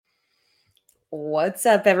What's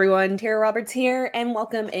up, everyone? Tara Roberts here, and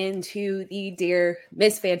welcome into the Dear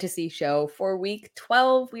Miss Fantasy show for week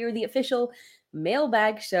 12. We are the official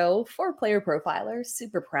mailbag show for player profilers.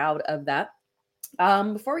 Super proud of that.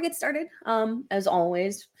 Before we get started, as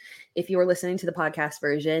always, if you are listening to the podcast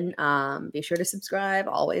version, be sure to subscribe.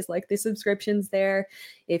 Always like the subscriptions there.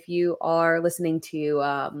 If you are listening to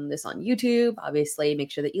this on YouTube, obviously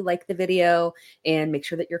make sure that you like the video and make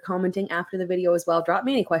sure that you're commenting after the video as well. Drop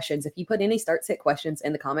me any questions. If you put any start-sit questions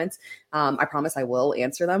in the comments, I promise I will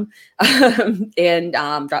answer them. And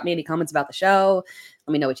drop me any comments about the show.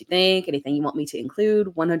 Let me know what you think, anything you want me to include,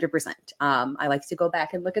 100%. I like to go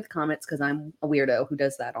back and look at the comments because I'm a weirdo who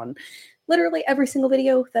does that on literally every single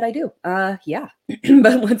video that I do. Yeah,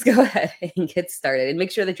 but let's go ahead and get started and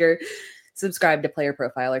make sure that you're subscribed to Player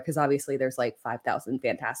Profiler because obviously there's like 5,000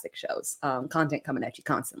 fantastic shows, content coming at you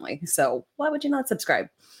constantly. So why would you not subscribe?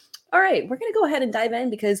 All right, we're going to go ahead and dive in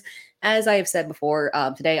because, as I have said before,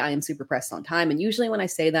 today I am super pressed on time. And usually when I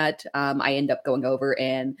say that, I end up going over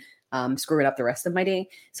and screwing up the rest of my day.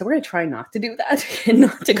 So we're going to try not to do that and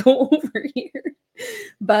not to go over here.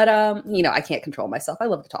 But, I can't control myself. I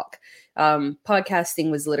love to talk.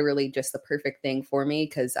 Podcasting was literally just the perfect thing for me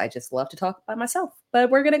because I just love to talk by myself.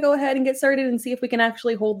 But we're going to go ahead and get started and see if we can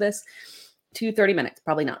actually hold this to 30 minutes.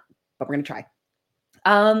 Probably not, but we're going to try.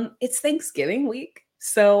 It's Thanksgiving week.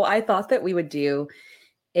 So I thought that we would do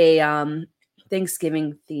a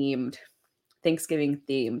Thanksgiving themed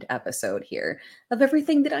episode here of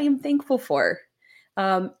everything that I am thankful for.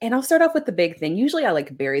 And I'll start off with the big thing. Usually I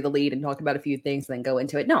like bury the lead and talk about a few things and then go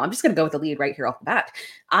into it. No, I'm just going to go with the lead right here off the bat.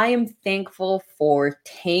 I am thankful for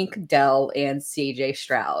Tank Dell and CJ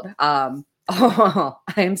Stroud. I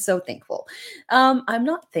am so thankful. I'm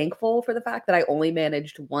not thankful for the fact that I only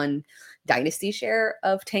managed one dynasty share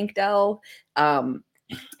of Tank Dell. And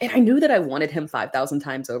I knew that I wanted him 5,000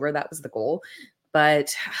 times over. That was the goal.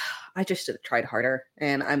 But I just should have tried harder,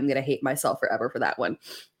 and I'm going to hate myself forever for that one.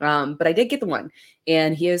 But I did get the one,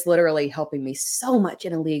 and he is literally helping me so much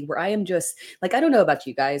in a league where I am just, like, I don't know about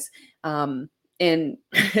you guys, and and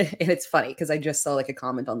it's funny because I just saw, like, a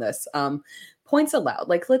comment on this. Points allowed.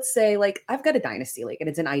 Like, let's say, like, I've got a dynasty league, and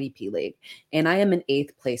it's an IDP league, and I am in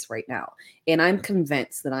 8th place right now, and I'm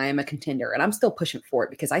convinced that I am a contender, and I'm still pushing for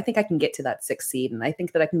it because I think I can get to that 6th seed, and I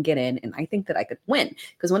think that I can get in, and I think that I could win.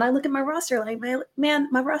 Because when I look at my roster, like,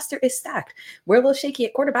 my roster is stacked. We're a little shaky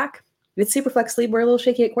at quarterback. It's super flex league. We're a little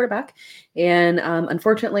shaky at quarterback, and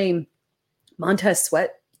unfortunately, Montez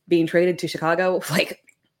Sweat being traded to Chicago, like,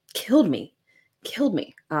 killed me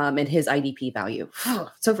in his IDP value.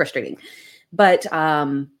 So frustrating. But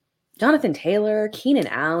Jonathan Taylor, Keenan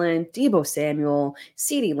Allen, Deebo Samuel,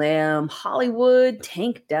 CeeDee Lamb, Hollywood,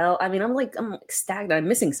 Tank Dell. I mean, I'm stacked. I'm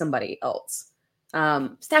missing somebody else.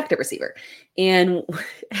 Stacked at receiver. And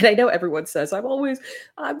I know everyone says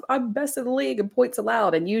I'm best in the league in points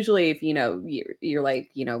allowed. And usually if you're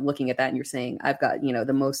like, looking at that and you're saying I've got,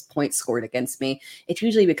 the most points scored against me, it's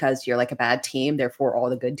usually because you're like a bad team, therefore all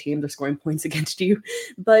the good teams are scoring points against you.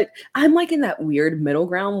 But I'm like in that weird middle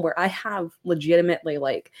ground where I have legitimately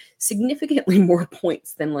like significantly more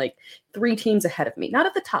points than like 3 teams ahead of me, not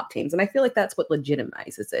at the top teams. And I feel like that's what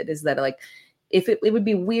legitimizes it, is that like, if it would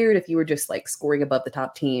be weird if you were just like scoring above the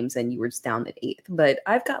top teams and you were just down at 8th, but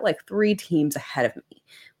I've got like 3 teams ahead of me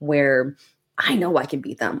where I know I can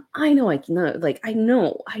beat them. I know I can, like,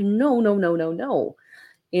 no.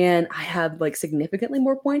 And I have like significantly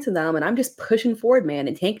more points than them, and I'm just pushing forward, man.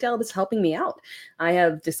 And Tank Dell is helping me out. I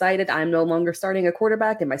have decided I'm no longer starting a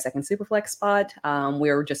quarterback in my second Superflex spot.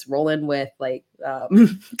 We're just rolling with like,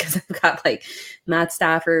 because I've got like Matt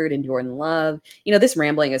Stafford and Jordan Love. This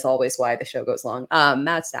rambling is always why the show goes long.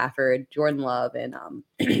 Matt Stafford, Jordan Love, and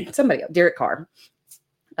somebody else, Derek Carr,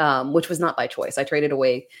 which was not by choice. I traded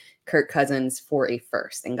away Kirk Cousins for a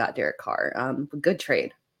first and got Derek Carr. Good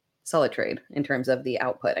trade. Solid trade in terms of the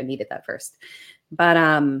output. I needed that first. But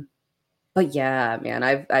yeah, man,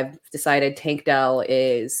 I've decided Tank Dell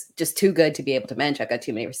is just too good to be able to bench. I've got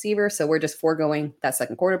too many receivers. So we're just foregoing that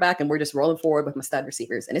second quarterback and we're just rolling forward with my stud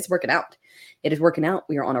receivers. And it's working out. It is working out.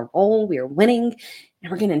 We are on a roll. We are winning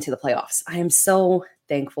and we're getting into the playoffs. I am so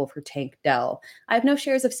thankful for Tank Dell. I have no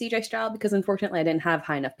shares of CJ Stroud because unfortunately I didn't have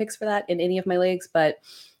high enough picks for that in any of my leagues, but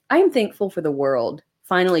I am thankful for the world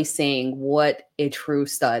finally seeing what a true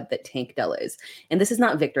stud that Tank Dell is. And this is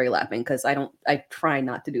not victory lapping because I try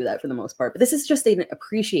not to do that for the most part, but this is just an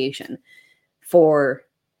appreciation for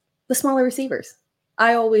the smaller receivers.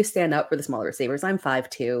 I always stand up for the smaller receivers. I'm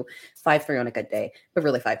 5'2", 5'3" on a good day, but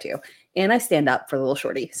really 5'2". And I stand up for the little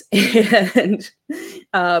shorties.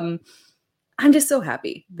 And I'm just so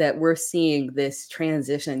happy that we're seeing this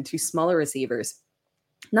transition to smaller receivers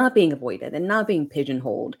not being avoided and not being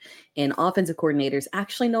pigeonholed, and offensive coordinators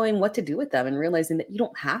actually knowing what to do with them and realizing that you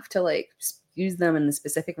don't have to like use them in a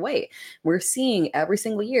specific way. We're seeing every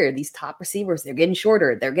single year these top receivers, they're getting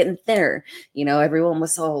shorter, they're getting thinner. Everyone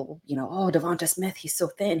was so, oh, Devonta Smith, he's so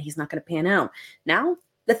thin, he's not going to pan out. Now,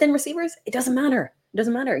 the thin receivers, it doesn't matter. It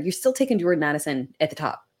doesn't matter. You're still taking Jordan Addison at the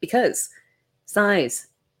top because size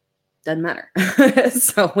doesn't matter.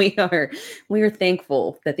 So we are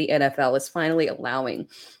thankful that the NFL is finally allowing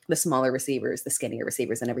the smaller receivers, the skinnier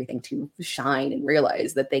receivers, and everything to shine and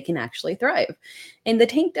realize that they can actually thrive. And the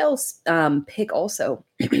Tank Dell pick also,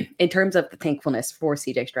 in terms of the thankfulness for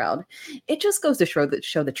CJ Stroud, it just goes to show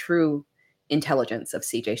the true intelligence of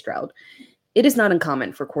CJ Stroud. It is not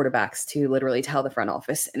uncommon for quarterbacks to literally tell the front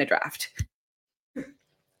office in a draft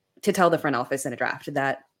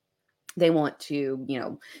that they want to,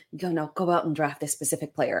 go out and draft this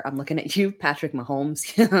specific player. I'm looking at you, Patrick Mahomes.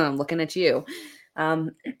 I'm looking at you.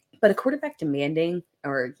 But a quarterback demanding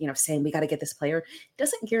or, saying we got to get this player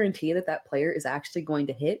doesn't guarantee that player is actually going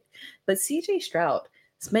to hit. But CJ Stroud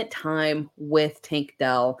spent time with Tank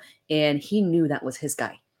Dell, and he knew that was his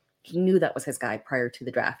guy. He knew that was his guy prior to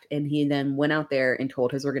the draft. And he then went out there and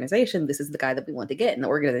told his organization, this is the guy that we want to get. And the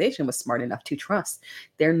organization was smart enough to trust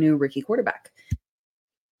their new rookie quarterback.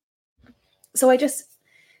 So I just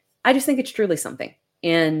think it's truly something.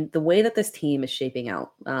 And the way that this team is shaping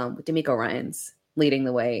out, with DeMeco Ryans leading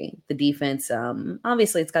the way, the defense,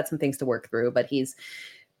 obviously it's got some things to work through, but he's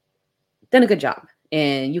done a good job.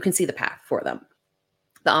 And you can see the path for them.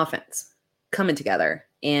 The offense coming together.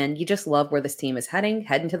 And you just love where this team is heading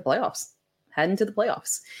to the playoffs. And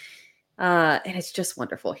it's just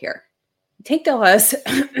wonderful here. Tank Dell has,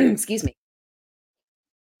 excuse me.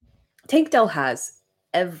 Tank Dell has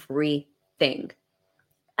everything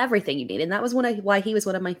you need. And that was why he was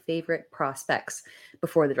one of my favorite prospects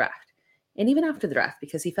before the draft. And even after the draft,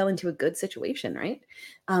 because he fell into a good situation, right?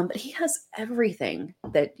 But he has everything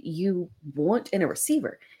that you want in a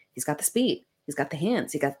receiver. He's got the speed. He's got the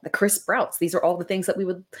hands. He got the crisp routes. These are all the things that we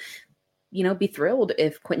would, be thrilled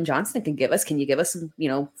if Quentin Johnston can give us. Can you give us some,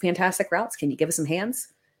 fantastic routes? Can you give us some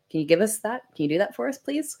hands? Can you give us that? Can you do that for us,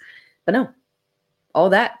 please? But no, all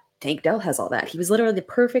that. Tank Dell has all that. He was literally the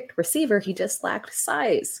perfect receiver. He just lacked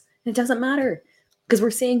size. It doesn't matter because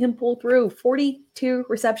we're seeing him pull through 42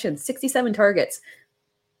 receptions, 67 targets.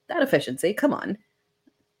 That efficiency, come on.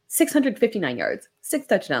 659 yards, 6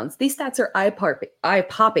 touchdowns. These stats are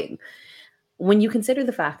eye-popping. When you consider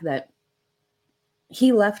the fact that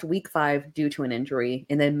he left week 5 due to an injury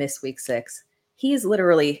and then missed week 6, he is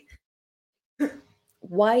literally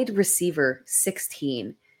wide receiver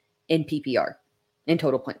 16 in PPR. In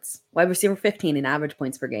total points. Wide receiver 15 in average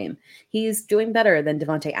points per game. He's doing better than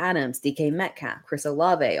Devontae Adams, DK Metcalf, Chris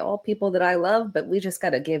Olave, all people that I love, but we just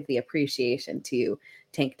got to give the appreciation to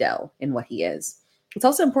Tank Dell and what he is. It's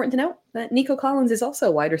also important to note that Nico Collins is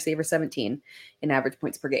also wide receiver 17 in average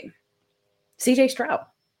points per game. CJ Stroud,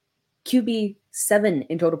 QB 7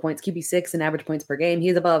 in total points, QB 6 in average points per game.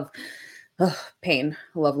 He's above, pain,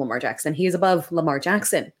 I love Lamar Jackson. He is above Lamar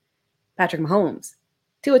Jackson, Patrick Mahomes,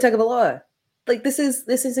 Tua Tagovailoa. Like this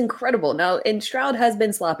is incredible. Now, and Stroud has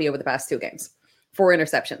been sloppy over the past 2 games, 4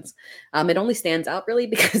 interceptions. It only stands out really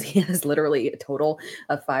because he has literally a total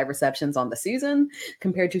of 5 receptions on the season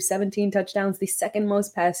compared to 17 touchdowns, the second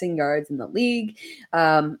most passing yards in the league.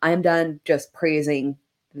 I am done just praising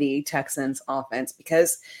the Texans offense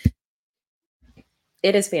because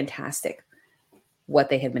it is fantastic what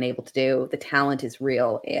they have been able to do. The talent is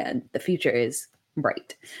real and the future is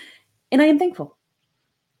bright. And I am thankful.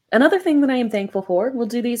 Another thing that I am thankful for, we'll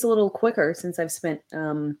do these a little quicker since I've spent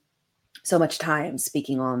so much time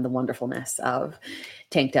speaking on the wonderfulness of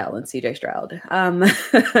Tank Dell and CJ Stroud.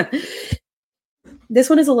 This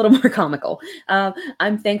one is a little more comical.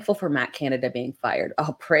 I'm thankful for Matt Canada being fired.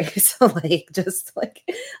 Oh, praise. I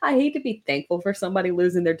hate to be thankful for somebody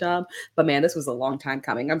losing their job, but man, this was a long time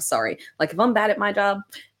coming. I'm sorry. If I'm bad at my job,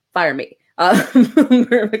 fire me. I'm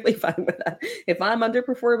perfectly fine with that. If I'm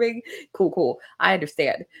underperforming, cool. I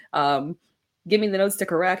understand. Give me the notes to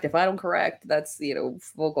correct. If I don't correct, that's,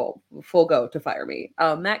 full go to fire me.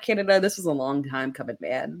 Matt Canada, this was a long time coming,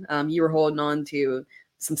 man. You were holding on to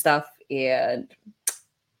some stuff and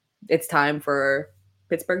it's time for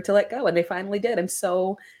Pittsburgh to let go. And they finally did. I'm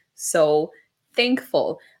so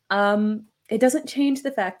thankful. It doesn't change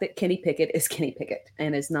the fact that Kenny Pickett is Kenny Pickett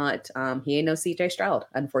and is not, he ain't no CJ Stroud,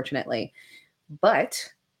 unfortunately. But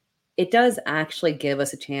it does actually give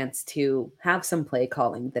us a chance to have some play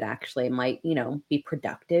calling that actually might, be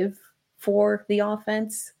productive for the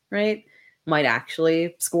offense, right? Might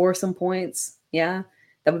actually score some points. Yeah,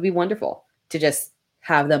 that would be wonderful to just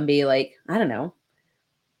have them be like, I don't know,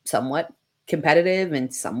 somewhat competitive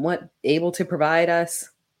and somewhat able to provide us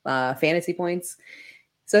fantasy points.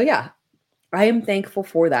 So yeah, I am thankful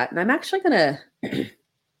for that. And I'm actually gonna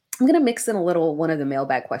I'm gonna mix in a little one of the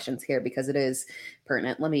mailbag questions here because it is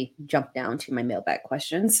pertinent. Let me jump down to my mailbag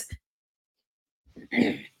questions.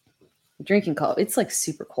 Drinking coffee. It's like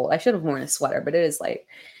super cold. I should have worn a sweater, but it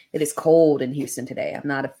is cold in Houston today. I'm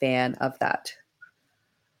not a fan of that.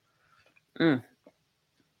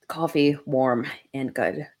 Coffee, warm and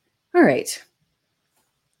good. All right.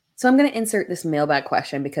 So I'm going to insert this mailbag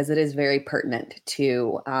question because it is very pertinent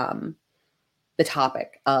to the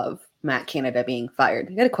topic of Matt Canada being fired.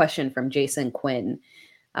 I got a question from Jason Quinn,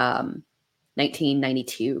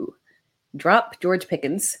 1992. Drop George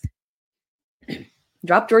Pickens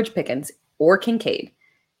or Kincaid,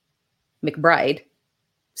 McBride.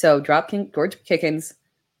 So drop George Pickens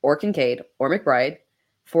or Kincaid or McBride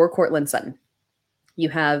for Cortland Sutton. He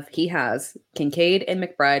has Kincaid and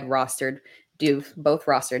McBride both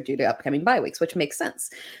rostered due to upcoming bye weeks, which makes sense.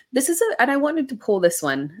 And I wanted to pull this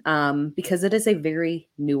one because it is a very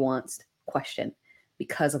nuanced question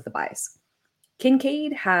because of the byes.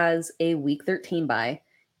 Kincaid has a week 13 bye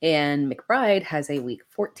and McBride has a week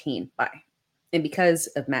 14 bye. And because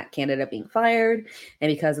of Matt Canada being fired and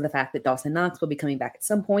because of the fact that Dawson Knox will be coming back at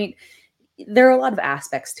some point, there are a lot of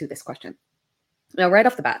aspects to this question. Now, right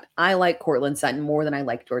off the bat, I like Cortland Sutton more than I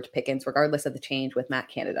like George Pickens, regardless of the change with Matt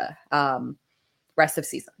Canada. Rest of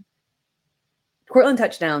season. Cortland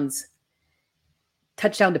touchdowns,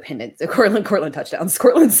 touchdown dependence. Cortland touchdowns.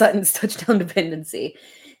 Cortland Sutton's touchdown dependency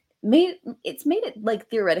made it like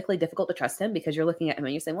theoretically difficult to trust him because you're looking at him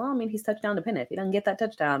and you're saying, well, I mean, he's touchdown dependent. If he doesn't get that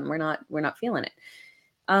touchdown, we're not feeling it.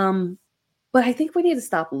 But I think we need to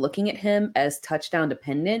stop looking at him as touchdown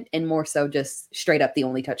dependent and more so just straight up the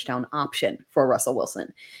only touchdown option for Russell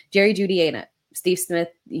Wilson. Jerry Jeudy ain't it. Steve Smith,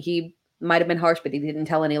 he might have been harsh, but he didn't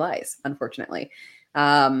tell any lies, unfortunately.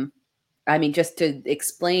 I mean, just to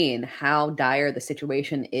explain how dire the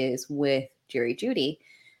situation is with Jerry Jeudy,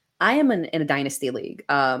 I am in a dynasty league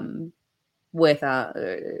with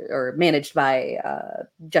or managed by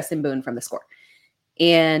Justin Boone from The Score.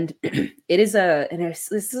 And this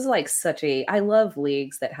is like I love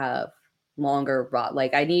leagues that have longer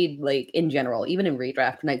like I need like in general, even in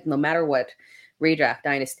redraft, like no matter what redraft,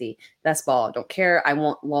 dynasty, best ball, I don't care. I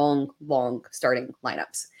want long starting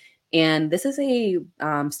lineups. And this is a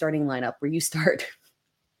starting lineup where you start,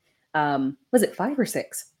 was it 5 or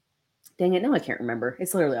 6? Dang it, now I can't remember.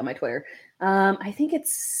 It's literally on my Twitter. I think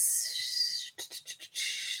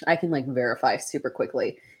I can like verify super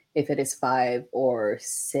quickly if it is 5 or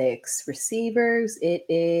 6 receivers. It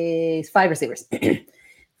is 5 receivers.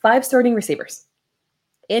 5 starting receivers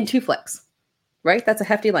and 2 flex, right? That's a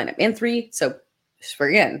hefty lineup. And 3, so just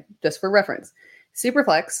for reference, super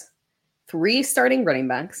flex, 3 starting running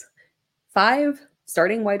backs, 5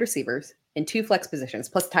 starting wide receivers, and 2 flex positions,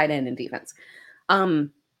 plus tight end and defense.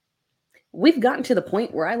 We've gotten to the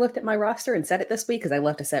point where I looked at my roster and set it this week because I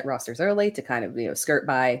love to set rosters early to kind of, skirt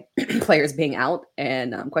by players being out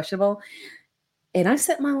and questionable. And I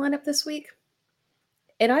set my lineup this week.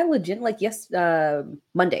 And I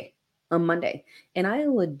Monday, and I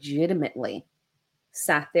legitimately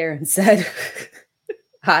sat there and said,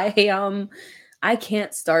 I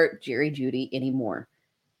can't start Jerry Jeudy anymore.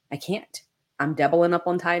 I can't. I'm doubling up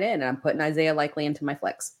on tight end and I'm putting Isaiah Likely into my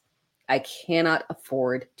flex. I cannot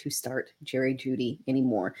afford to start Jerry Jeudy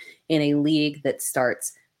anymore in a league that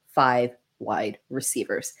starts 5 wide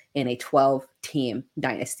receivers in a 12-team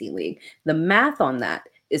dynasty league. The math on that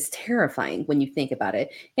is terrifying when you think about it.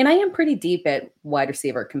 And I am pretty deep at wide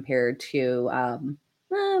receiver compared to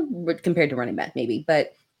running back maybe,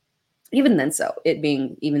 but even then so,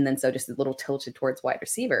 just a little tilted towards wide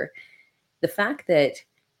receiver. The fact that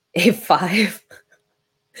a 5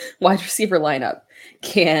 wide receiver lineup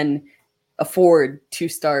can afford to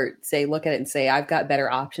look at it and say, I've got better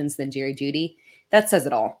options than Jerry Jeudy, that says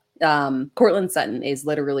it all. Cortland Sutton is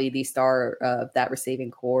literally the star of that receiving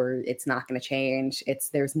core. It's not going to change.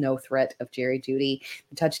 There's no threat of Jerry Jeudy.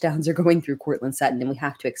 The touchdowns are going through Cortland Sutton, and we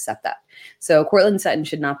have to accept that. So Cortland Sutton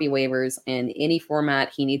should not be waivers in any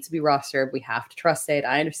format. He needs to be rostered. We have to trust it.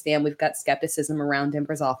 I understand we've got skepticism around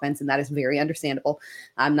Denver's offense, and that is very understandable.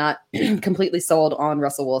 I'm not completely sold on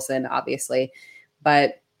Russell Wilson, obviously,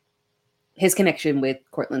 but his connection with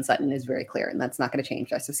Cortland Sutton is very clear, and that's not going to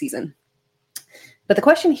change rest of the season. But the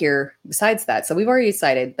question here, besides that, so we've already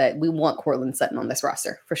decided that we want Cortland Sutton on this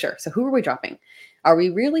roster for sure. So who are we dropping? Are we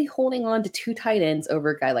really holding on to 2 tight ends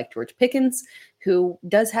over a guy like George Pickens, who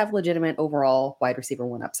does have legitimate overall wide receiver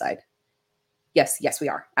 1 upside? Yes, we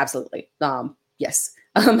are. Absolutely. Yes.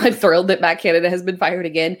 I'm thrilled that Matt Canada has been fired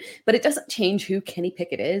again, but it doesn't change who Kenny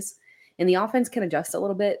Pickett is. And the offense can adjust a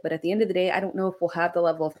little bit, but at the end of the day, I don't know if we'll have the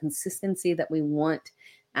level of consistency that we want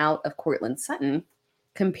out of Cortland Sutton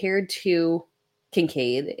compared to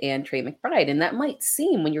Kincaid and Trey McBride. And that might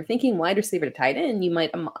seem, when you're thinking wide receiver to tight end, you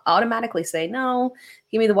might automatically say, no,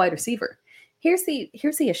 give me the wide receiver. Here's the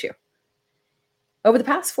issue. Over the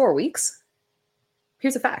past 4 weeks,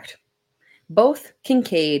 here's a fact. Both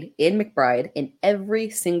Kincaid and McBride in every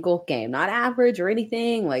single game, not average or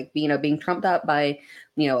anything like, being trumped up by,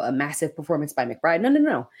 a massive performance by McBride.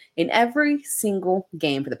 No. In every single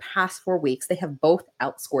game for the past 4 weeks, they have both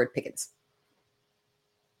outscored Pickens.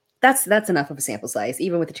 That's enough of a sample size,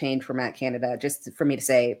 even with the change for Matt Canada, just for me to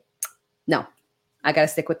say, no, I got to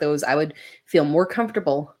stick with those. I would feel more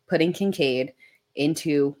comfortable putting Kincaid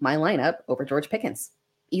into my lineup over George Pickens.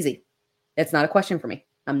 Easy. It's not a question for me.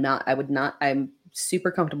 I'm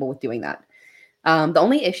super comfortable with doing that. The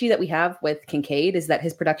only issue that we have with Kincaid is that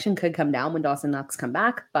his production could come down when Dawson Knox come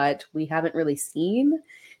back, but we haven't really seen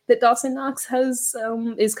that Dawson Knox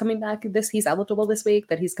is coming back. He's eligible this week,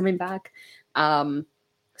 that he's coming back.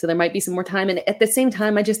 So there might be some more time. And at the same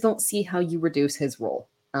time, I just don't see how you reduce his role,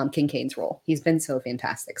 Kincaid's role. He's been so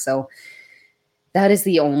fantastic. So that is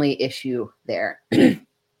the only issue there.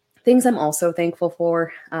 Things I'm also thankful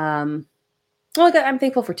for. I'm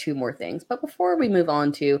thankful for 2 more things. But before we move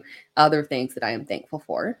on to other things that I am thankful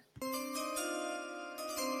for,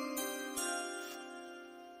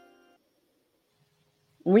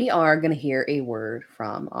 we are going to hear a word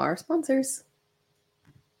from our sponsors.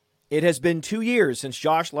 It has been 2 years since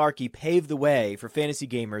Josh Larkey paved the way for fantasy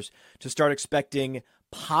gamers to start expecting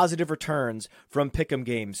positive returns from pick'em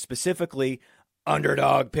games, specifically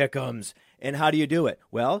underdog pick'ems. And how do you do it?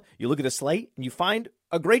 Well, you look at a slate and you find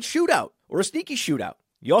a great shootout or a sneaky shootout.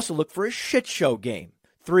 You also look for a shit show game.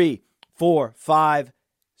 3, 4, 5,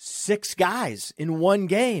 6 guys in one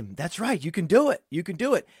game. That's right. You can do it. You can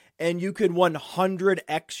do it. And you can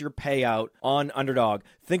 100x your payout on underdog.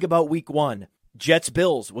 Think about week 1.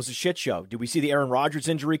 Jets-Bills was a shit show. Did we see the Aaron Rodgers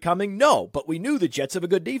injury coming? No, but we knew the Jets have a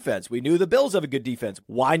good defense. We knew the Bills have a good defense.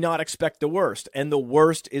 Why not expect the worst? And the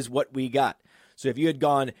worst is what we got. So if you had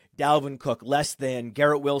gone Dalvin Cook less than,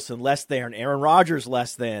 Garrett Wilson less than, Aaron Rodgers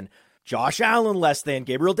less than, Josh Allen less than,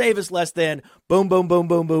 Gabriel Davis less than, boom, boom, boom,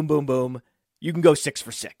 boom, boom, boom, boom, you can go 6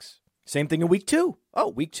 for 6. Same thing in week 2.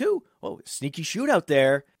 Week 2. Sneaky shootout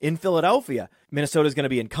there in Philadelphia. Minnesota's going to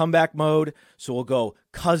be in comeback mode, so we'll go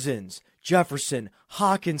Cousins, Jefferson,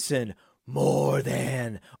 Hawkinson, more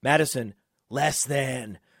than. Madison, less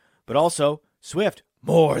than. But also, Swift,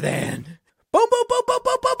 more than. Boom, boom, boom, boom,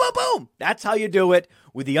 boom, boom, boom, boom. That's how you do it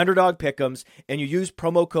with the Underdog Pick'ems, and you use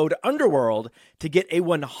promo code Underworld to get a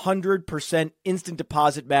 100% instant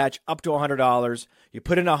deposit match up to $100. You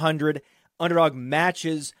put in $100, Underdog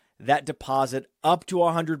matches that deposit up to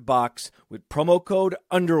 $100 with promo code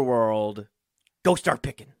Underworld. Go start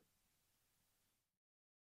picking.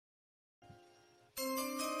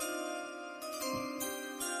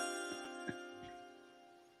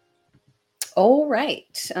 All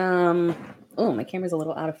right. My camera's a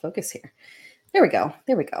little out of focus here. There we go.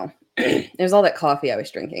 There's all that coffee I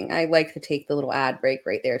was drinking. I like to take the little ad break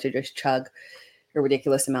right there to just chug a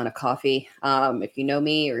ridiculous amount of coffee. If you know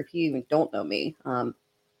me, or if you even don't know me,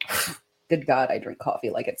 good God, I drink coffee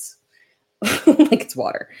like it's like it's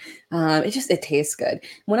water. It tastes good.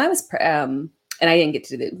 When I was and I didn't get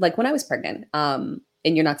to do like when I was pregnant. And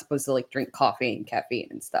you're not supposed to like drink coffee and caffeine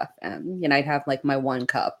and stuff. And I'd have like my 1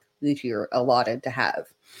 cup that you're allotted to have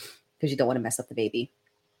because you don't want to mess up the baby.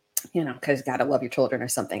 Because you gotta love your children or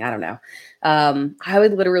something. I don't know. I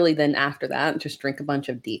would literally then after that just drink a bunch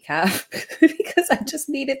of decaf because I just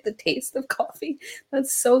needed the taste of coffee.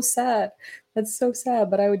 That's so sad.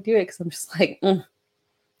 But I would do it because I'm just like,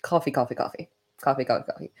 coffee. All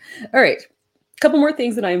right. A couple more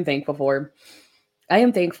things that I am thankful for. I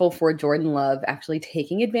am thankful for Jordan Love actually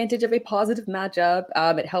taking advantage of a positive matchup.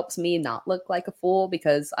 It helps me not look like a fool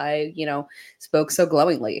because I, spoke so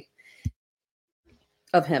glowingly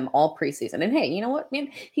of him all preseason. And hey, you know what, man?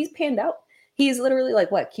 He's panned out. He's literally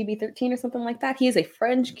like what, QB 13 or something like that. He is a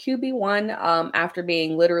fringe QB1 after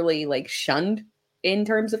being literally like shunned in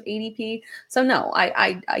terms of ADP. So no,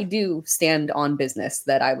 I do stand on business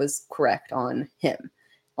that I was correct on him.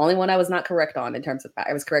 Only one I was not correct on in terms of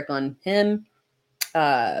I was correct on him,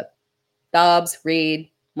 Dobbs, Reed,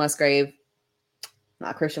 Musgrave,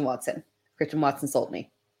 not Christian Watson. Christian Watson sold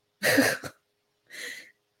me.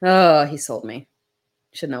 Oh, he sold me.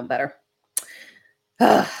 Should know better.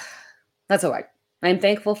 That's all right. I'm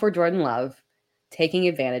thankful for Jordan Love taking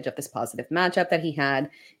advantage of this positive matchup that he had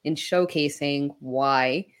in showcasing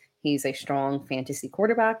why He's a strong fantasy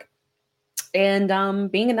quarterback.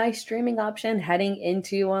 And being a nice streaming option heading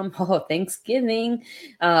into Thanksgiving.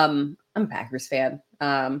 I'm a Packers fan.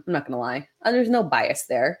 I'm not gonna lie. There's no bias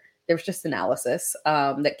there. There was just analysis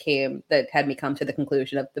that had me come to the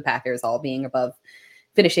conclusion of the Packers all being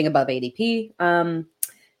finishing above ADP.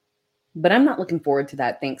 But I'm not looking forward to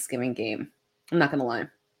that Thanksgiving game. I'm not gonna lie.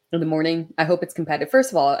 In the morning, I hope it's competitive.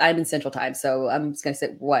 First of all, I'm in Central Time, so I'm just gonna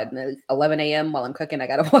sit 11 a.m. while I'm cooking. I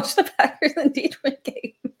gotta watch the Packers and Detroit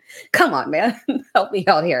game. Come on, man, help me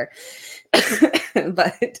out here.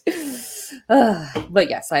 but but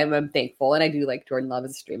yes, I'm thankful, and I do like Jordan Love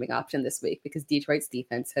as a streaming option this week because Detroit's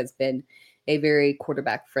defense has been a very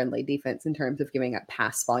quarterback friendly defense in terms of giving up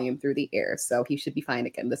pass volume through the air. So he should be fine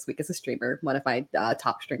again this week as a streamer, one of my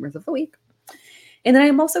top streamers of the week. And then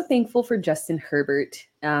I'm also thankful for Justin Herbert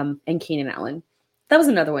and Keenan Allen. That was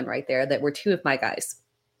another one right there that were two of my guys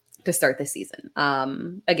to start this season.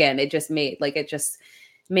 Again, it just made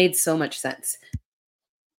so much sense.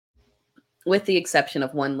 With the exception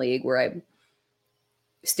of one league where I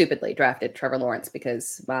stupidly drafted Trevor Lawrence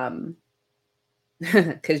because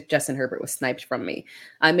Justin Herbert was sniped from me.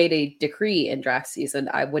 I made a decree in draft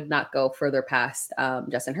season I would not go further past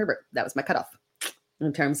Justin Herbert. That was my cutoff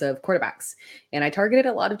in terms of quarterbacks. And I targeted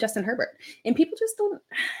a lot of Justin Herbert. And people just don't.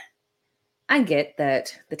 I get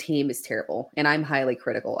that the team is terrible, and I'm highly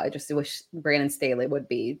critical. I just wish Brandon Staley would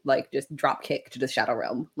be like just drop kick to the Shadow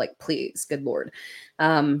Realm. Like, please, good Lord.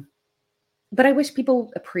 But I wish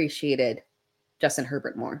people appreciated Justin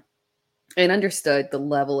Herbert more and understood the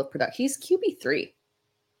level of production. He's QB3.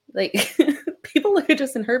 Like, people look at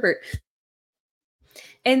Justin Herbert.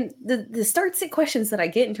 And the start sit questions that I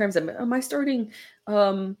get in terms of, am I starting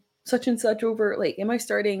such and such over, like, am I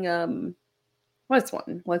starting what's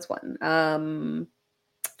one? I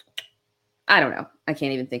don't know. I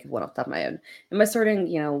can't even think of one off the top of my head. Am I starting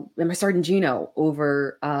Geno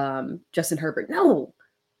over Justin Herbert? No,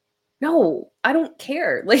 I don't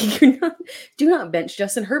care. Like, do not bench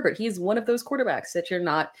Justin Herbert. He is one of those quarterbacks that you're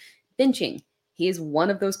not benching. He is one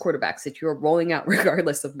of those quarterbacks that you're rolling out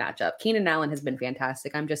regardless of matchup. Keenan Allen has been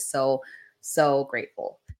fantastic. I'm just so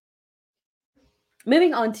grateful.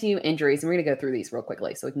 Moving on to injuries, and we're going to go through these real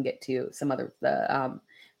quickly so we can get to some other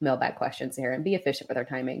mailbag questions here and be efficient with our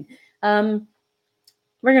timing. We're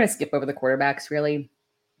going to skip over the quarterbacks, really.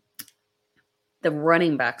 The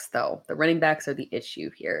running backs, though. The running backs are the issue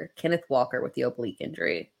here. Kenneth Walker with the oblique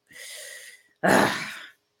injury.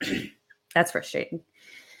 That's frustrating.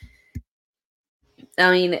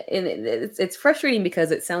 I mean, it's frustrating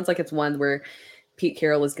because it sounds like it's one where Pete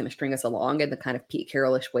Carroll is going to string us along in the kind of Pete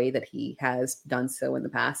Carroll-ish way that he has done so in the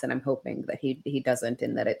past. And I'm hoping that he doesn't,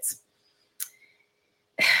 and that it's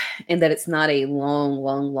not a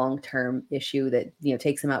long-term issue that,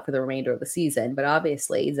 takes him out for the remainder of the season. But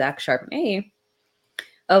obviously, Zach Charbonnet,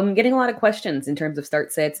 getting a lot of questions in terms of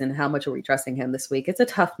start sits and how much are we trusting him this week. It's a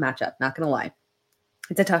tough matchup, not going to lie.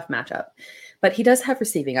 It's a tough matchup, but he does have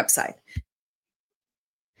receiving upside.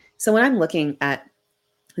 So when I'm looking at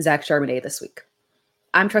Zach Charbonnet this week,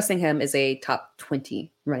 I'm trusting him as a top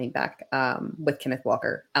 20 running back with Kenneth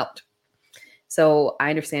Walker out. So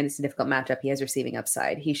I understand it's a difficult matchup. He has receiving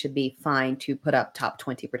upside. He should be fine to put up top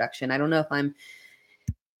 20 production. I don't know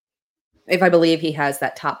if I believe he has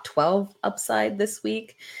that top 12 upside this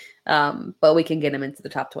week, but we can get him into the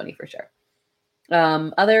top 20 for sure.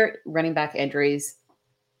 Other running back injuries,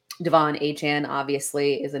 Devon Achane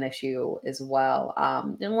obviously is an issue as well.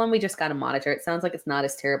 And one we just got to monitor. It sounds like it's not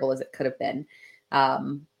as terrible as it could have been.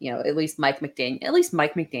 At least Mike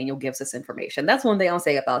McDaniel gives us information. That's one thing I'll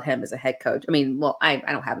say about him as a head coach. I mean, well, I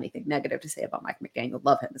don't have anything negative to say about Mike McDaniel.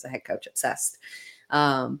 Love him as a head coach, obsessed.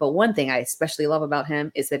 But one thing I especially love about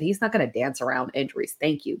him is that he's not going to dance around injuries.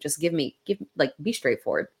 Thank you. Just be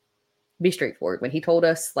straightforward. Be straightforward. When he told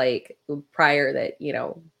us prior that,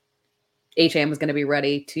 HM was going to be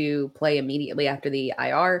ready to play immediately after the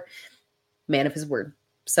IR, man of his word.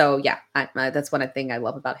 So yeah, that's one thing I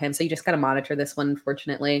love about him. So you just got to monitor this one.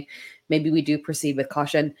 Unfortunately, maybe we do proceed with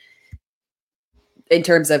caution in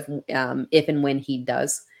terms of if and when he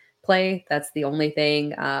does play. That's the only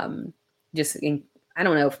thing. I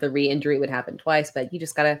don't know if the re-injury would happen twice, but you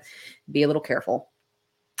just got to be a little careful.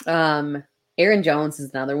 Aaron Jones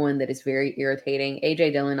is another one that is very irritating.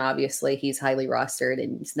 AJ Dillon, obviously, he's highly rostered,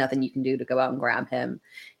 and there's nothing you can do to go out and grab him.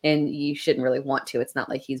 And you shouldn't really want to. It's not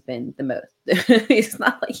like he's been the most. It's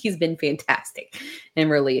not like he's been fantastic in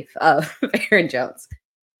relief of Aaron Jones.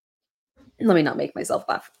 Let me not make myself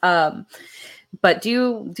laugh. But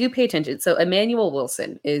do pay attention. So Emmanuel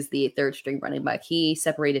Wilson is the third string running back. He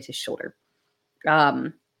separated his shoulder.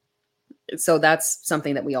 So that's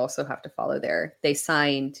something that we also have to follow there. They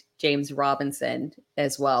signed James Robinson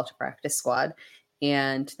as well to practice squad.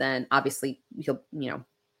 And then obviously he'll,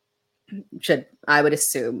 I would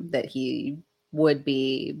assume that he would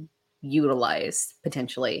be utilized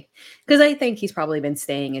potentially, because I think he's probably been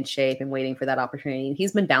staying in shape and waiting for that opportunity.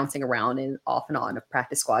 He's been bouncing around and off and on of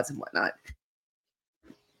practice squads and whatnot.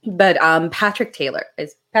 But Patrick Taylor, I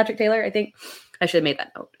think I should have made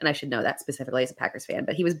that note, and I should know that specifically as a Packers fan,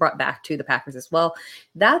 but he was brought back to the Packers as well.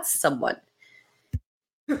 That's someone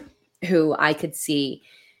who I could see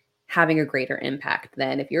having a greater impact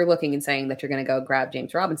than if you're looking and saying that you're going to go grab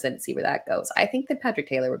James Robinson and see where that goes. I think that Patrick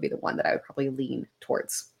Taylor would be the one that I would probably lean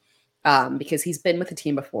towards, because he's been with the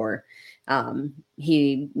team before.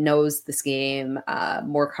 He knows the scheme,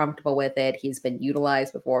 more comfortable with it. He's been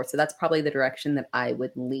utilized before. So that's probably the direction that I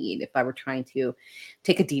would lean if I were trying to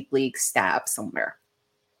take a deep league stab somewhere.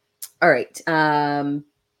 All right.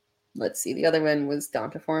 Let's see. The other one was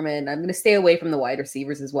Donta Foreman. I'm going to stay away from the wide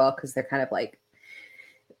receivers as well, because they're kind of like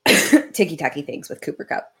ticky-tacky things with Cooper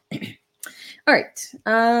Kupp. All right.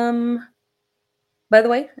 By the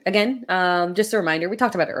way, again, just a reminder, we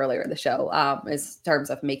talked about it earlier in the show, as terms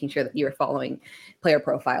of making sure that you're following Player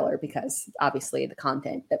Profiler, because obviously the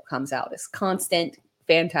content that comes out is constant,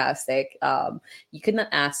 fantastic. You could not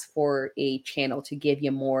ask for a channel to give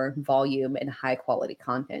you more volume and high quality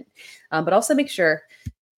content. But also make sure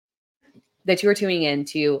that you are tuning in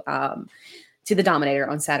to the Dominator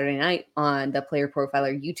on Saturday night on the Player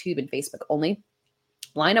Profiler YouTube and Facebook only.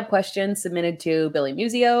 Lineup questions submitted to Billy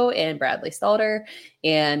Musio and Bradley Stalter.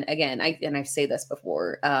 And again, I say this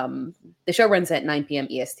before, the show runs at 9 p.m.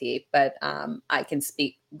 EST, but I can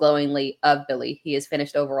speak glowingly of Billy. He has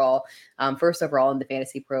finished first overall in the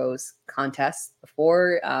Fantasy Pros contest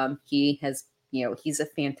before. He has, he's a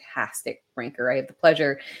fantastic ranker. I have the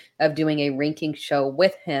pleasure of doing a ranking show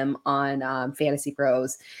with him on Fantasy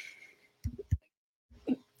Pros.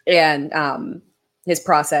 And his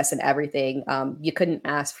process and everything, you couldn't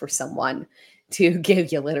ask for someone to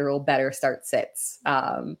give you literal better start sits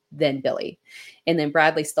than Billy. And then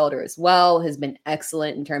Bradley Stalter as well has been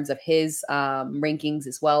excellent in terms of his rankings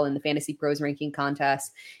as well in the Fantasy Pros ranking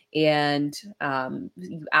contest. And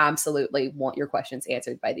you absolutely want your questions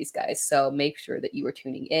answered by these guys. So make sure that you are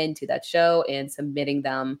tuning in to that show and submitting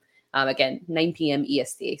them. Again, 9 p.m.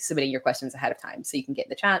 EST, submitting your questions ahead of time so you can get in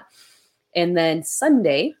the chat. And then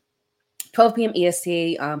Sunday, 12 p.m.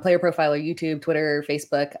 EST, Player Profiler, YouTube, Twitter,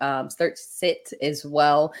 Facebook, start sit as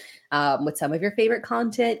well with some of your favorite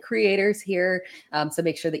content creators here. So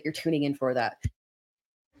make sure that you're tuning in for that.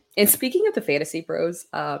 And speaking of the Fantasy Pros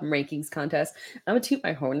rankings contest, I'm going to toot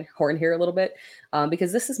my horn here a little bit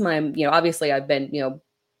because this is my, obviously I've been,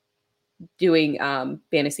 doing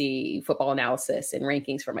fantasy football analysis and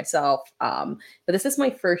rankings for myself. But this is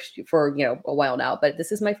my first for, a while now, but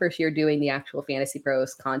this is my first year doing the actual Fantasy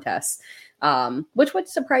Pros contest, which would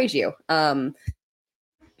surprise you.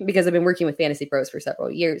 Because I've been working with Fantasy Pros for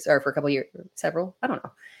several years, or for a couple years,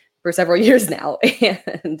 for several years now.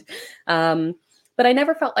 And, but I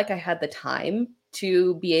never felt like I had the time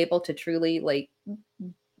to be able to truly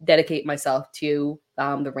dedicate myself to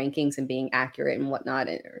the rankings and being accurate and whatnot,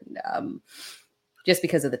 and just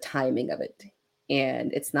because of the timing of it.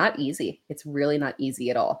 And it's not easy. It's really not easy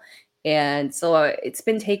at all. And so it's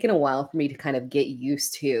been taking a while for me to kind of get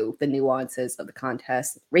used to the nuances of the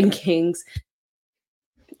contest, rankings,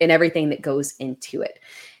 and everything that goes into it.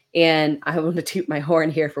 And I want to toot my horn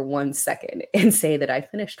here for 1 second and say that I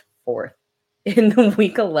finished 4th in the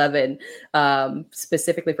week 11,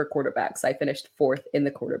 specifically for quarterbacks. I finished 4th in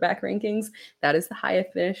the quarterback rankings. That is the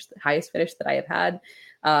highest finish that I have had.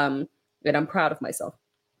 And I'm proud of myself.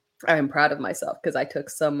 I am proud of myself because I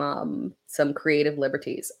took some creative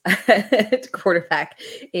liberties at quarterback,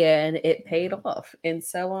 and it paid off. And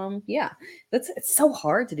so it's so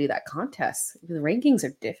hard to do that contest. The rankings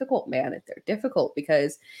are difficult, man. They're difficult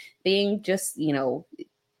because being just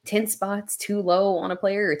 10 spots too low on a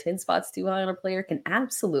player or 10 spots too high on a player can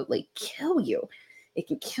absolutely kill you. It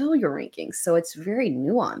can kill your rankings. So it's very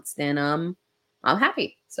nuanced, and I'm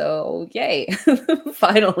happy. So yay.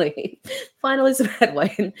 Finally some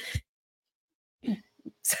headway.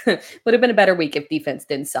 Would have been a better week if defense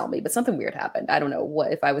didn't sell me, but something weird happened. I don't know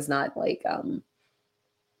what, if I was not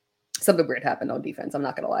something weird happened on defense. I'm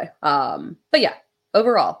not going to lie. But yeah,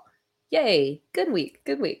 overall, yay. Good week.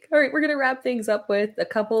 All right. We're going to wrap things up with a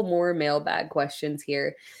couple more mailbag questions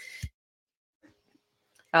here.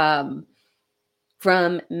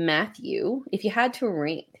 From Matthew, if you had to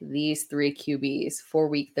rank these 3 QBs for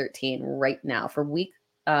week 13 right now,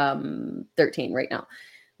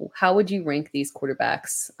 how would you rank these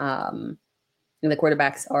quarterbacks And the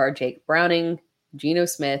quarterbacks are Jake Browning, Geno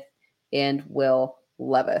Smith, and Will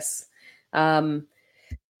Levis.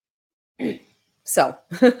 So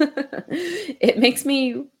it makes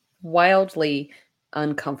me wildly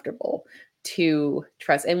uncomfortable to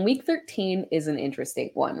trust. And week 13 is an interesting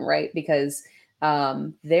one, right? Because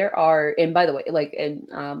there are, and by the way, like, and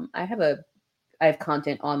I have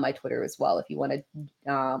content on my Twitter as well. If you want to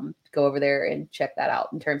go over there and check that out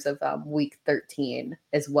in terms of week 13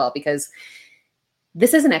 as well, because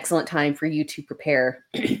this is an excellent time for you to prepare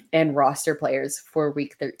and roster players for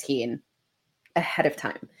week 13 ahead of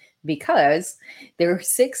time, because there are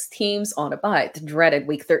 6 teams on a bye, the dreaded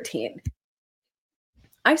week 13.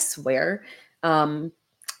 I swear,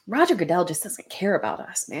 Roger Goodell just doesn't care about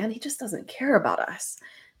us, man. He just doesn't care about us.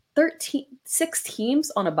 6 teams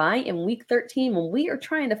on a bye in week 13 when we are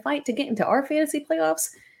trying to fight to get into our fantasy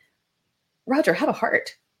playoffs. Roger, have a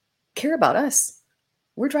heart. Care about us.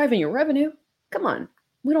 We're driving your revenue. Come on.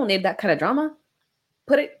 We don't need that kind of drama.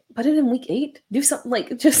 Put it in week 8. Do something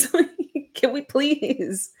like, just can we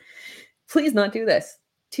please not do this?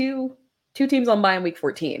 Two teams on bye in week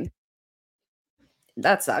 14.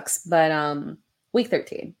 That sucks. But week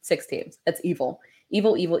 13, 6 teams. That's evil.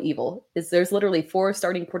 Evil, evil, evil. There's literally 4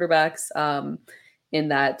 starting quarterbacks in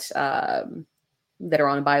that that are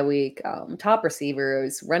on a bye week, top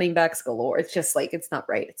receivers, running backs galore. It's just like, it's not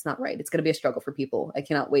right. It's not right. It's going to be a struggle for people. I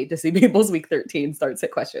cannot wait to see people's week 13 start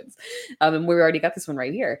set questions. And we already got this one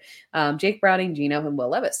right here. Jake Browning, Geno, and Will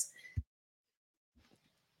Levis.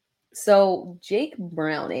 So Jake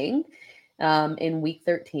Browning in week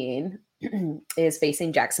 13 is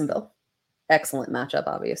facing Jacksonville. Excellent matchup,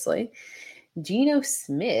 obviously. Geno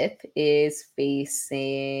Smith is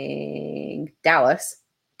facing Dallas.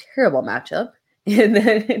 Terrible matchup. And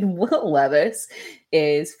then Will Levis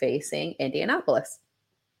is facing Indianapolis.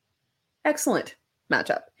 Excellent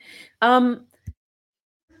matchup.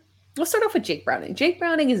 Let's start off with Jake Browning. Jake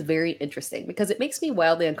Browning is very interesting because it makes me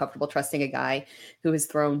wildly uncomfortable trusting a guy who has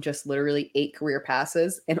thrown just literally 8 career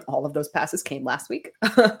passes, and all of those passes came last week.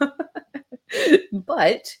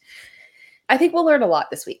 But I think we'll learn a lot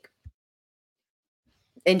this week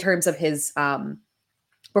in terms of his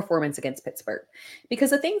performance against Pittsburgh.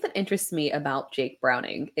 Because the thing that interests me about Jake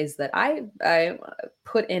Browning is that I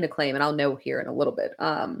put in a claim, and I'll know here in a little bit.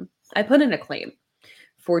 I put in a claim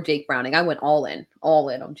for Jake Browning. I went all in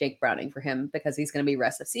on Jake Browning for him because he's going to be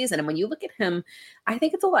rest of season. And when you look at him, I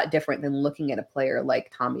think it's a lot different than looking at a player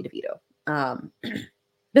like Tommy DeVito.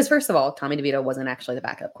 Because first of all, Tommy DeVito wasn't actually the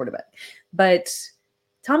backup quarterback, but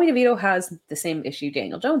Tommy DeVito has the same issue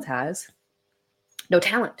Daniel Jones has: no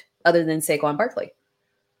talent other than Saquon Barkley.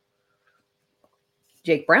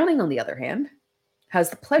 Jake Browning, on the other hand, has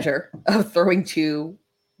the pleasure of throwing to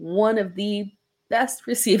one of the best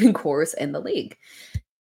receiving corps in the league,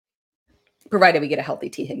 provided we get a healthy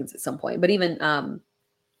T. Higgins at some point. But even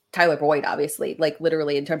Tyler Boyd, obviously, like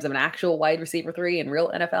literally in terms of an actual wide receiver 3 in real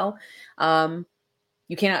NFL,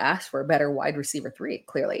 you cannot ask for a better wide receiver 3,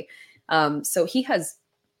 clearly. So he has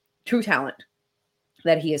true talent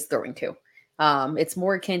that he is throwing to. It's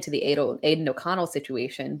more akin to the Aiden O'Connell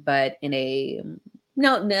situation, but in a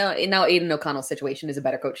now Aiden O'Connell's situation is a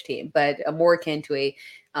better coach team, but more akin to a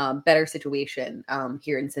better situation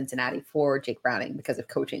here in Cincinnati for Jake Browning because of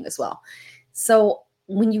coaching as well. So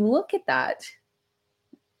when you look at that,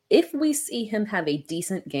 if we see him have a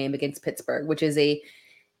decent game against Pittsburgh, which is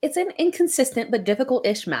it's an inconsistent but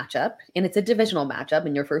difficult-ish matchup, and it's a divisional matchup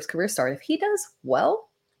in your first career start, if he does well,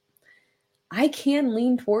 I can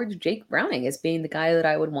lean towards Jake Browning as being the guy that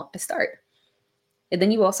I would want to start. And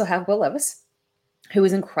then you also have Will Levis, who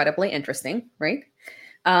is incredibly interesting, right?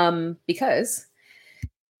 Because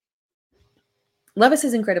Levis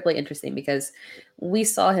is incredibly interesting because we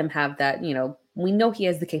saw him have that, we know he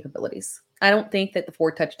has the capabilities. I don't think that the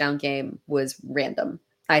 4 touchdown game was random.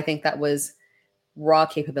 I think that was raw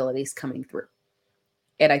capabilities coming through.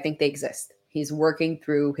 And I think they exist. He's working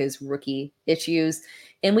through his rookie issues.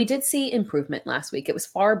 And we did see improvement last week. It was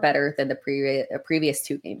far better than the previous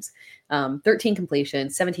 2 games. 13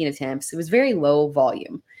 completions, 17 attempts. It was very low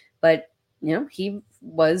volume. But, he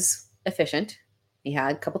was efficient. He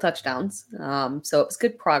had a couple touchdowns. So it was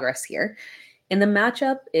good progress here. And the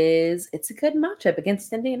matchup it's a good matchup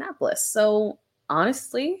against Indianapolis. So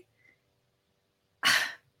honestly,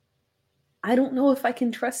 I don't know if I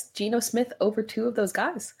can trust Geno Smith over 2 of those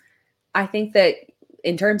guys. I think that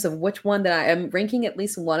in terms of which one that I am ranking at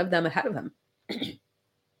least one of them ahead of him.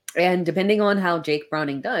 And depending on how Jake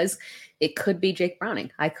Browning does, it could be Jake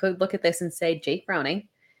Browning. I could look at this and say Jake Browning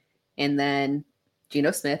and then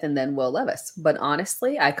Geno Smith, and then Will Levis. But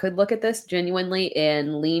honestly, I could look at this genuinely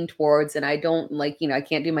and lean towards, and I don't I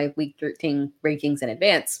can't do my week 13 rankings in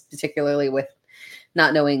advance, particularly with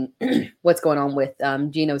not knowing what's going on with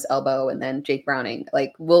Geno's elbow and then Jake Browning.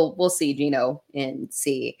 Like we'll see Geno and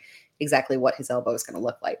see exactly what his elbow is going to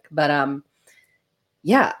look like. But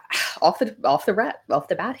yeah, off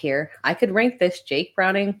the bat here, I could rank this Jake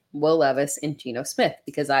Browning, Will Levis, and Geno Smith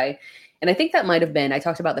because I think that might have been I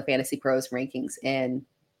talked about the Fantasy Pros rankings, and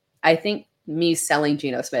I think me selling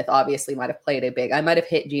Geno Smith obviously might have played a big. I might have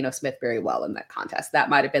hit Geno Smith very well in that contest. That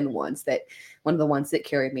might have been one of the ones that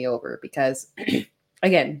carried me over because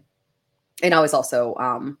again, and I was also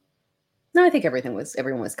no, I think everyone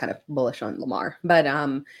was kind of bullish on Lamar, but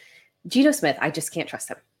Geno Smith, I just can't trust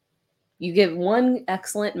him. You give one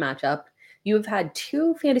excellent matchup. You have had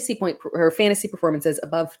 2 fantasy performances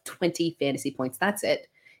above 20 fantasy points. That's it.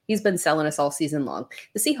 He's been selling us all season long.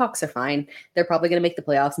 The Seahawks are fine. They're probably going to make the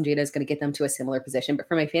playoffs, and Jada is going to get them to a similar position. But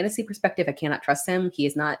from a fantasy perspective, I cannot trust him. He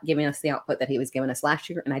is not giving us the output that he was giving us last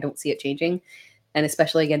year, and I don't see it changing. And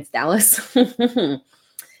especially against Dallas,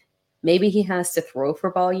 maybe he has to throw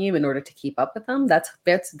for volume in order to keep up with them. That's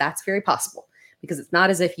very possible, because it's not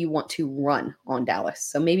as if you want to run on Dallas.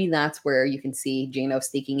 So maybe that's where you can see Geno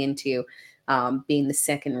sneaking into being the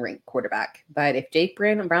second-ranked quarterback. But if Jake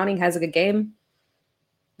Browning has a good game,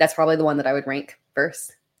 that's probably the one that I would rank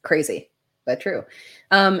first. Crazy, but true.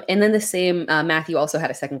 And then the same, Matthew also had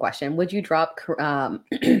a second question. Would you drop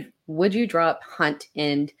Hunt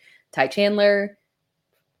and Ty Chandler?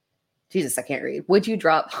 Jesus, I can't read. Would you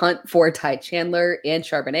drop Hunt for Ty Chandler and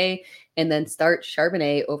Charbonnet and then start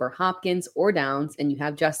Charbonnet over Hopkins or Downs? And you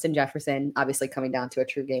have Justin Jefferson obviously coming down to a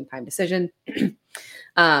true game time decision.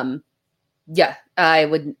 Yeah, I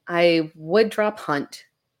would drop Hunt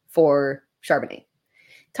for Charbonnet.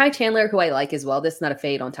 Ty Chandler, who I like as well. This is not a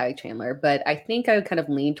fade on Ty Chandler, but I think I would kind of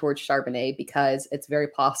lean towards Charbonnet because it's very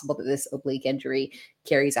possible that this oblique injury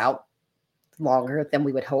carries out longer than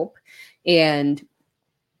we would hope. And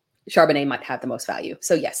Charbonnet might have the most value.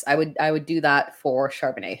 So yes, I would do that for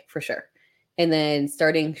Charbonnet for sure. And then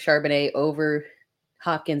starting Charbonnet over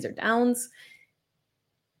Hopkins or Downs.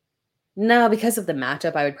 No, because of the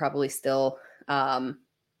matchup, I would probably still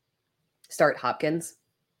start Hopkins.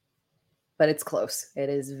 But it's close. It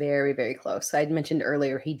is very, very close. I'd mentioned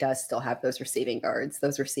earlier he does still have those receiving yards,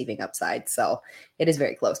 those receiving upsides. So it is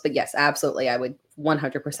very close. But yes, absolutely, I would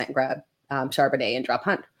 100% grab Charbonnet and drop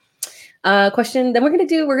Hunt. Question. Then we're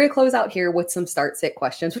gonna close out here with some start sit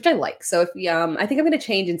questions, which I like. So if I think I'm gonna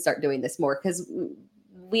change and start doing this more because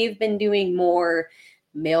we've been doing more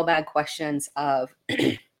mailbag questions of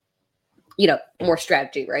more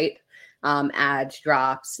strategy, right? Ads,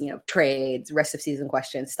 drops, trades, rest of season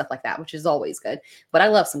questions, stuff like that, which is always good. But I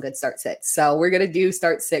love some good start sits. So we're going to do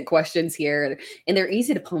start sit questions here. And they're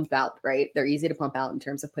easy to pump out, right? They're easy to pump out in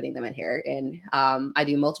terms of putting them in here. And I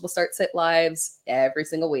do multiple start sit lives every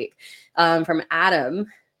single week. From Adam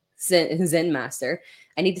Zen Master,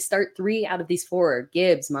 I need to start 3 out of these 4: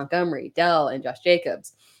 Gibbs, Montgomery, Dell, and Josh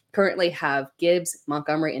Jacobs. Currently have Gibbs,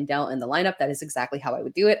 Montgomery, and Dell in the lineup. That is exactly how I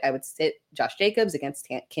would do it. I would sit Josh Jacobs against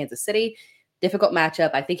Kansas City. Difficult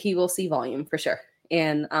matchup. I think he will see volume for sure.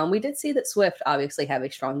 And we did see that Swift obviously have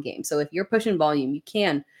a strong game. So if you're pushing volume, you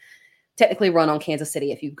can technically run on Kansas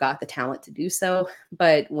City if you've got the talent to do so.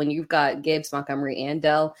 But when you've got Gibbs, Montgomery, and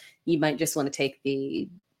Dell, you might just want to take the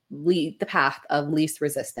path of least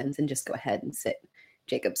resistance and just go ahead and sit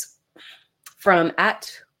Jacobs. From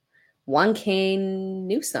Wonka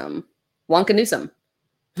Newsom.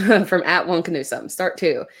 From @Wonka Newsom. Start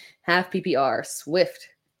 2. Half PPR. Swift,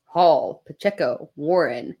 Hall, Pacheco,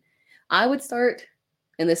 Warren. I would start,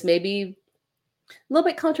 and this may be a little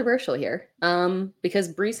bit controversial here,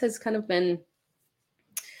 because Brees has kind of been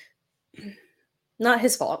not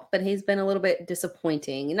his fault, but he's been a little bit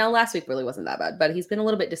disappointing. Now, last week really wasn't that bad, but he's been a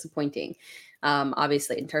little bit disappointing,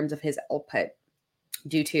 obviously, in terms of his output,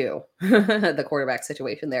 due to the quarterback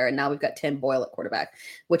situation there. And now we've got Tim Boyle at quarterback,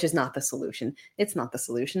 which is not the solution. It's not the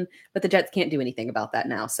solution, but the Jets can't do anything about that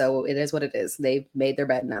now. So it is what it is. They've made their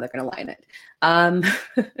bed. Now they're going to line it.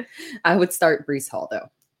 I would start Brees Hall though.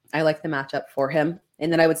 I like the matchup for him.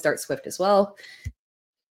 And then I would start Swift as well.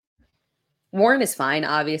 Warren is fine,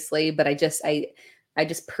 obviously, but I just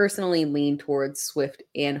personally lean towards Swift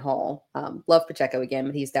and Hall. Love Pacheco again,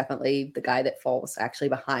 but he's definitely the guy that falls actually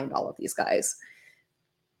behind all of these guys.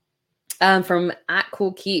 From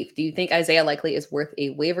 @CoolKeith, do you think Isaiah Likely is worth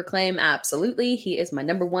a waiver claim? Absolutely. He is my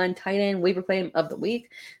number 1 tight end waiver claim of the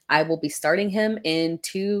week. I will be starting him in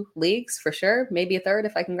 2 leagues for sure. Maybe a third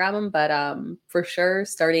if I can grab him, but for sure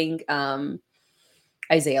starting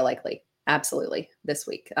Isaiah Likely. Absolutely. This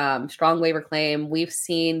week. Strong waiver claim. We've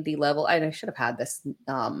seen the level. I should have had this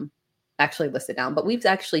actually listed down, but we've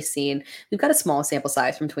got a small sample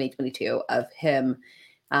size from 2022 of him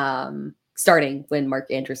starting when Mark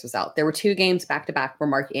Andrews was out. There were 2 games back to back where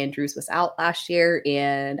Mark Andrews was out last year,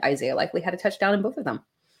 and Isaiah Likely had a touchdown in both of them.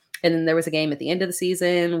 And then there was a game at the end of the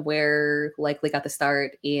season where Likely got the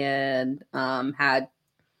start and had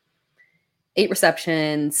 8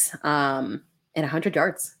 receptions and 100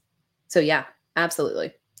 yards. So yeah,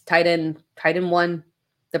 absolutely. Tight end 1.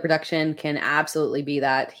 The production can absolutely be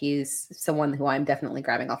that. He's someone who I'm definitely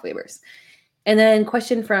grabbing off waivers. And then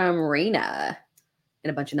question from Raina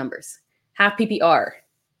and a bunch of numbers. Half PPR.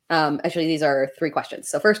 Actually, these are 3 questions.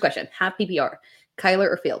 So first question, half PPR,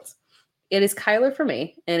 Kyler or Fields? It is Kyler for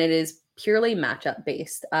me, and it is purely matchup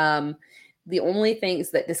based. The only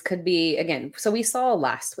things that this could be, again, so we saw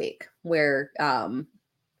last week where,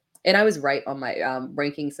 and I was right on my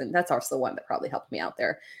rankings, and that's also the one that probably helped me out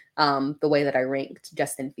there. The way that I ranked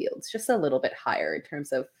Justin Fields, just a little bit higher in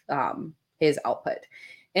terms of his output.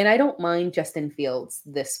 And I don't mind Justin Fields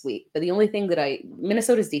this week, but the only thing that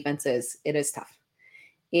Minnesota's defense it is tough.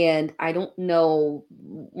 And I don't know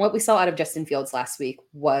what we saw out of Justin Fields last week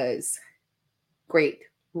was great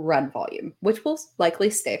run volume, which will likely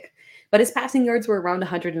stick, but his passing yards were around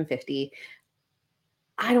 150.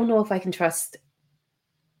 I don't know if I can trust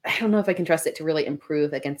it to really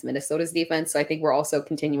improve against Minnesota's defense. So I think we're also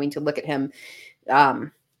continuing to look at him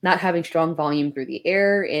not having strong volume through the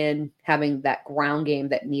air and having that ground game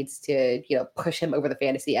that needs to, push him over the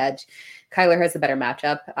fantasy edge. Kyler has the better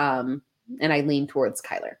matchup, and I lean towards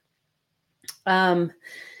Kyler.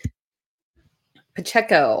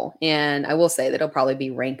 Pacheco, and I will say that it'll probably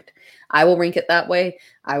be ranked. I will rank it that way.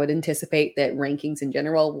 I would anticipate that rankings in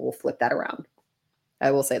general will flip that around.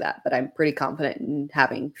 I will say that, but I'm pretty confident in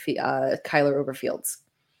having Kyler over Fields.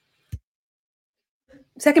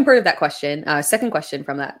 Second part of that question, second question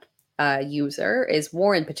from that user is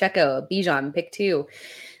Warren, Pacheco, Bijan, pick 2.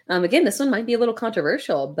 Again, this one might be a little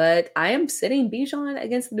controversial, but I am sitting Bijan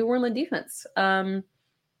against the New Orleans defense.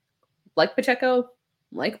 Like Pacheco,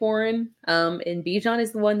 like Warren, and Bijan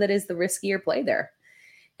is the one that is the riskier play there.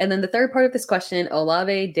 And then the third part of this question,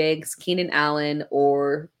 Olave, Diggs, Keenan Allen,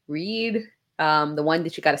 or Reed. The one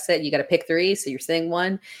that you got to sit, you got to pick 3. So you're sitting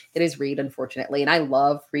one. It is Reed, unfortunately. And I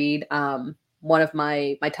love Reed. One of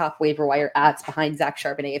my top waiver wire ads behind Zach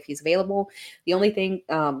Charbonnet if he's available. The only thing,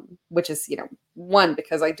 which is, one,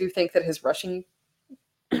 because I do think that his rushing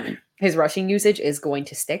usage is going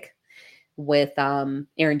to stick with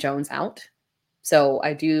Aaron Jones out. So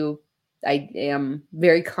I am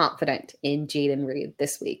very confident in Jaden Reed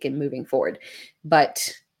this week and moving forward.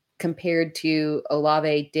 But compared to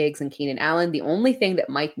Olave, Diggs, and Keenan Allen, the only thing that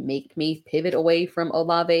might make me pivot away from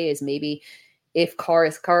Olave is maybe if Carr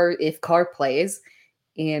plays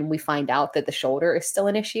and we find out that the shoulder is still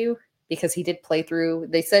an issue, because he did play through.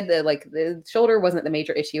 They said that the shoulder wasn't the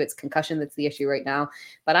major issue. It's concussion that's the issue right now.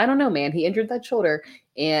 But I don't know, man. He injured that shoulder,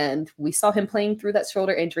 and we saw him playing through that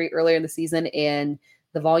shoulder injury earlier in the season, and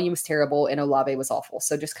the volume was terrible, and Olave was awful.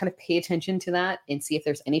 So just kind of pay attention to that and see if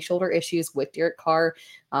there's any shoulder issues with Derek Carr.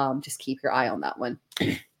 Just keep your eye on that one.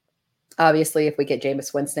 Obviously, if we get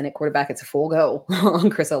Jameis Winston at quarterback, it's a full go on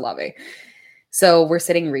Chris Olave. So we're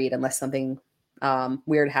sitting Reed unless something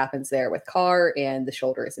weird happens there with Carr and the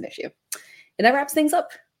shoulder is an issue. And that wraps things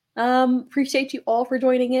up. Appreciate you all for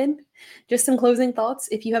joining in. Just some closing thoughts.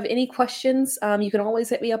 If you have any questions, you can always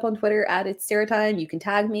hit me up on Twitter at It's Sarah Time. You can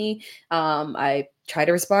tag me. I try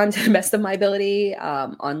to respond to the best of my ability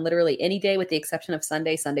on literally any day with the exception of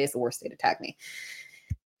Sunday. Sunday is the worst day to tag me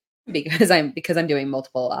because I'm doing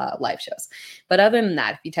multiple live shows. But other than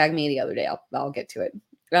that, if you tag me the other day, I'll get to it.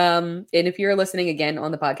 And if you're listening again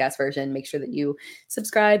on the podcast version, make sure that you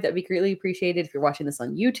subscribe. That'd be greatly appreciated. If you're watching this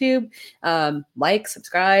on YouTube, like,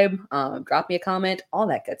 subscribe, drop me a comment, all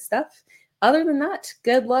that good stuff. Other than that,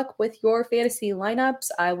 good luck with your fantasy lineups.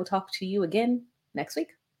 I will talk to you again next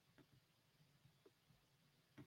week.